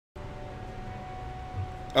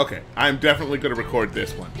Okay, I'm definitely going to record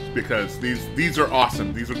this one because these are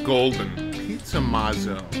awesome. These are golden. Pizza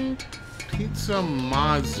Mazzo. Pizza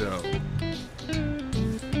Mazzo.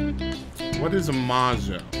 What is a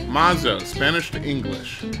mazzo? Mazzo, Spanish to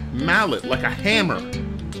English. Mallet, like a hammer.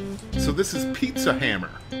 So this is Pizza Hammer.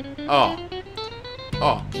 Oh.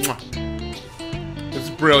 Oh. Mwah. This is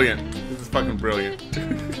brilliant. This is fucking brilliant.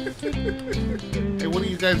 Hey, what are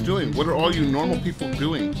you guys doing? What are all you normal people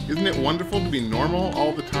doing? Isn't it wonderful to be normal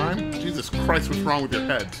all the time? Jesus Christ, what's wrong with your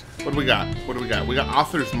heads? What do we got? What do we got? We got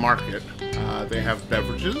Author's Market. They have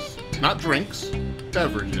beverages. Not drinks.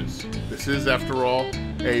 Beverages. This is, after all,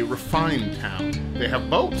 a refined town. They have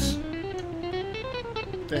boats.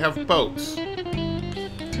 They have boats.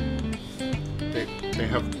 They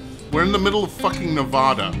have... We're in the middle of fucking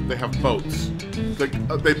Nevada. They have boats. Like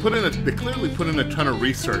they clearly put in a ton of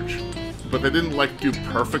research, but they didn't like do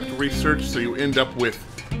perfect research, so you end up with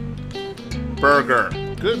burger.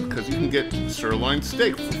 Good, because you can get sirloin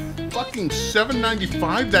steak for fucking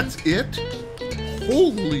 $7.95. That's it?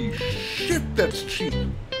 Holy shit, that's cheap.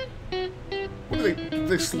 What do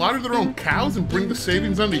they slaughter their own cows and bring the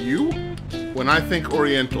savings onto you? When I think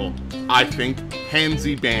Oriental, I think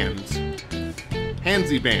Hanzi Bands.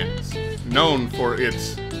 Hanzi Bands, known for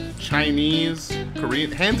its Chinese,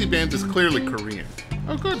 Korean. Hanzi Bands is clearly Korean.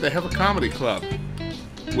 Oh good, they have a comedy club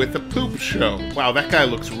with a poop show. Wow, that guy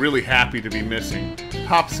looks really happy to be missing.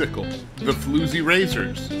 Popsicle, the Floozy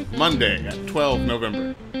Razors, Monday at 12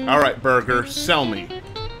 November. Alright, Burger, sell me.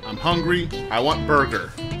 I'm hungry, I want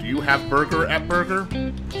burger. Do you have burger at Burger?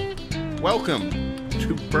 Welcome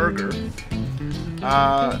to Burger.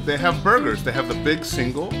 They have burgers. They have the big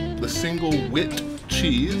single, the single wit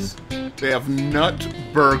cheese. They have nut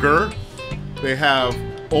burger. They have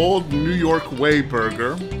old New York way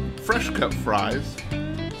burger, fresh cut fries.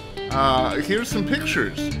 Here's some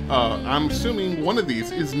pictures. I'm assuming one of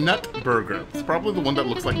these is nut burger. It's probably the one that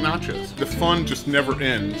looks like nachos. The fun just never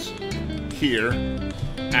ends here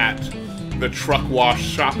at the Truck Wash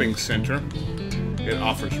Shopping Center. It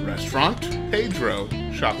offers restaurant, Pedro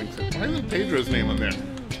Shopping Center. Why isn't Pedro's name on there?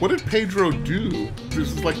 What did Pedro do?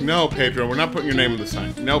 This is like, no, Pedro, we're not putting your name on the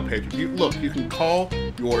sign. No, Pedro. Look, you can call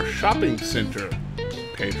your shopping center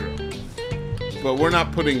Pedro. But we're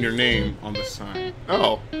not putting your name on the sign.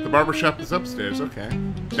 Oh, the barbershop is upstairs. Okay.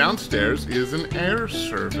 Downstairs is an air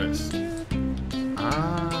service.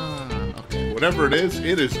 Ah, okay. Whatever it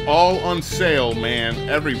is all on sale, man.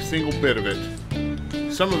 Every single bit of it.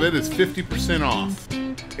 Some of it is 50% off.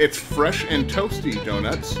 It's fresh and toasty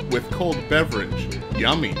donuts with cold beverage.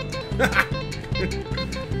 Yummy.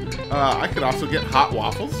 I could also get hot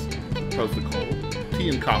waffles, opposed to cold. Tea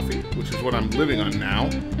and coffee, which is what I'm living on now.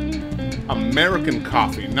 American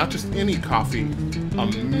coffee, not just any coffee.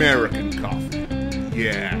 American coffee.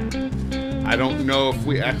 Yeah. I don't know if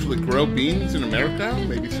we actually grow beans in America.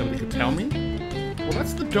 Maybe somebody could tell me. Well,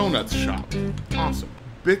 that's the donuts shop. Awesome.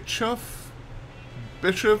 Bischoff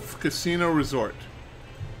Casino Resort.